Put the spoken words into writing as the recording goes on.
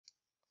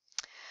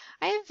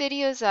I have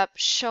videos up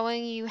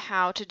showing you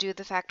how to do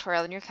the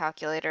factorial in your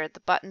calculator, the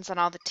buttons on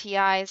all the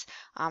TIs.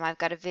 I've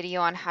got a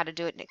video on how to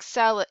do it in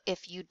Excel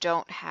if you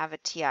don't have a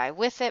TI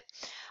with it.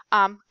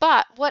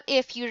 But what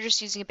if you're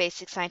just using a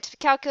basic scientific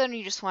calculator and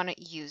you just want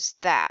to use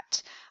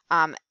that?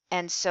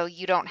 And so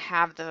you don't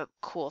have the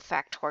cool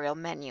factorial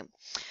menu.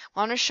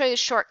 Well, I'm going to show you a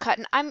shortcut,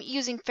 and I'm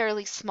using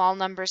fairly small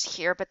numbers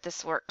here, but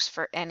this works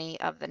for any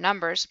of the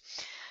numbers.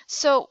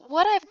 So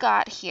what I've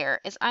got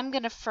here is I'm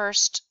going to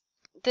first,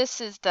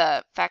 this is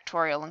the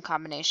factorial and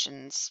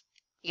combinations,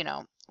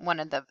 one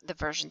of the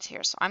versions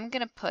here. So I'm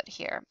going to put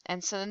here,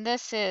 and so then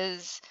this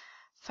is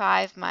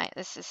 5 minus,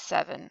 this is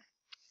 7.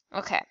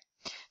 Okay,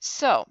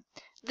 so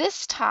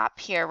this top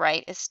here,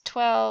 right, is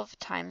 12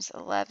 times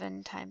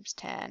 11 times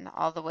 10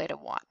 all the way to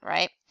 1,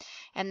 right?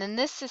 And then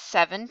this is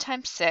 7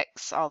 times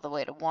 6 all the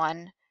way to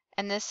 1,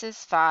 and this is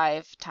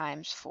 5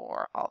 times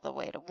 4 all the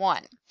way to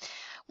 1.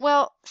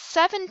 Well,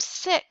 7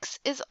 6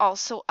 is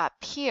also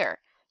up here.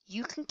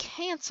 You can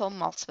cancel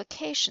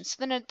multiplication. So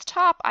then at the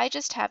top, I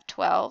just have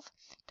 12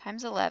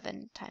 times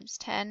 11 times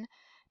 10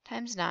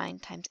 times 9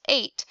 times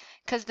 8,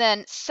 because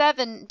then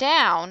 7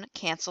 down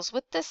cancels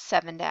with this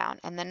 7 down.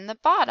 And then in the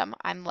bottom,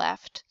 I'm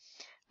left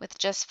with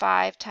just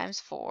 5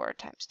 times 4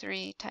 times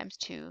 3 times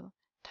 2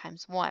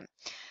 times 1.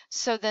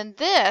 So then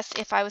this,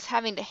 if I was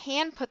having to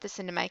hand put this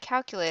into my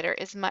calculator,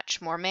 is much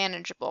more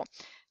manageable.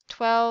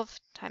 12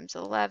 times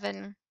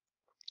 11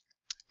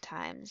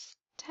 times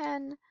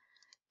 10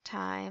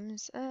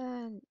 times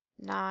 9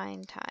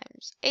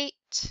 times 8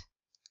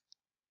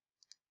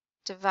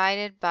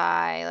 divided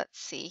by, let's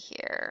see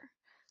here,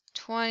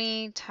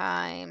 20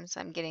 times,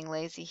 I'm getting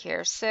lazy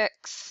here,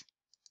 6.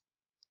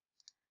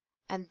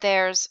 And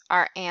there's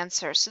our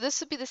answer. So this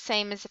would be the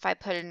same as if I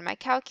put it in my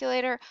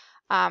calculator.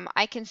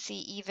 I can see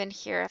even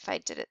here if I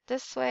did it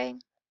this way.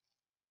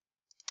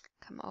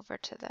 Come over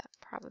to the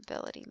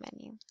probability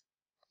menu.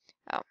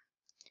 Oh,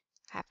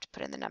 I have to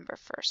put in the number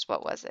first.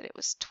 What was it? It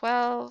was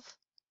 12.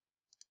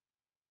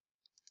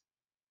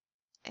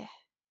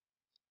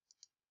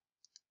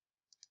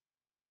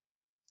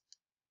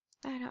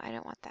 No, I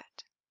don't want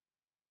that.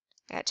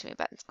 I got too many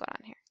buttons going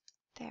on here.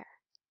 There.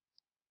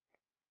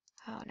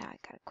 Oh, now I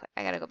gotta quit.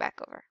 I gotta go back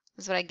over.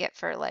 This is what I get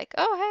for like,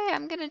 oh, hey,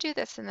 I'm gonna do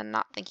this and then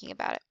not thinking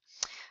about it.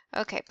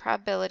 Okay,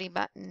 probability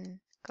button.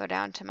 Go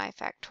down to my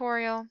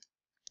factorial.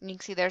 And you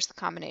can see there's the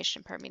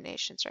combination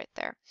permutations right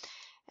there.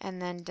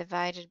 And then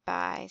divided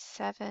by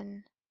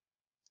 7.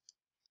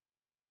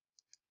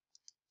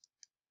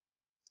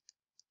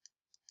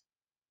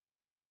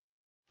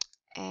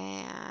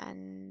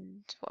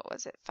 And what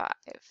was it? 5.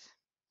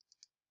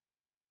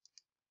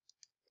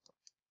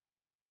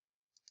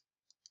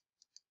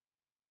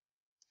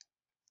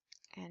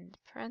 And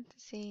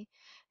parenthesis.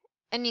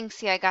 And you can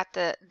see I got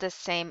the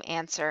same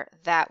answer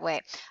that way.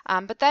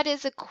 But that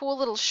is a cool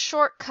little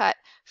shortcut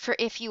for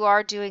if you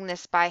are doing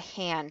this by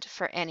hand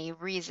for any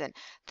reason.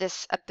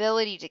 This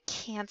ability to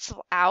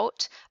cancel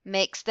out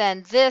makes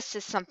then this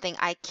is something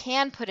I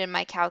can put in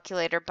my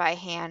calculator by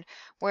hand,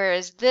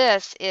 whereas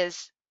this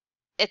is,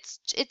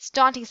 it's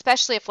daunting,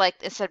 especially if like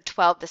instead of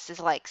 12, this is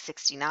like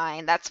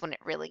 69. That's when it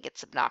really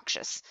gets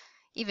obnoxious.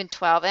 Even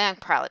 12, and I can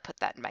probably put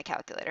that in my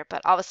calculator,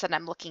 but all of a sudden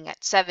I'm looking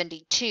at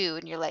 72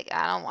 and you're like,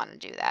 I don't want to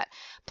do that.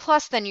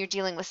 Plus then you're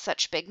dealing with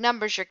such big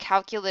numbers, your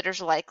calculator's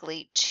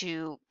likely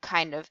to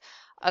kind of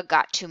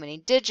got too many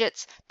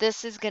digits.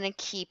 This is going to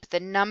keep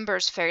the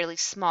numbers fairly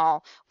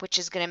small, which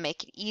is going to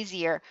make it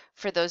easier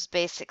for those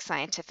basic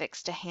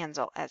scientifics to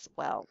handle as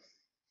well.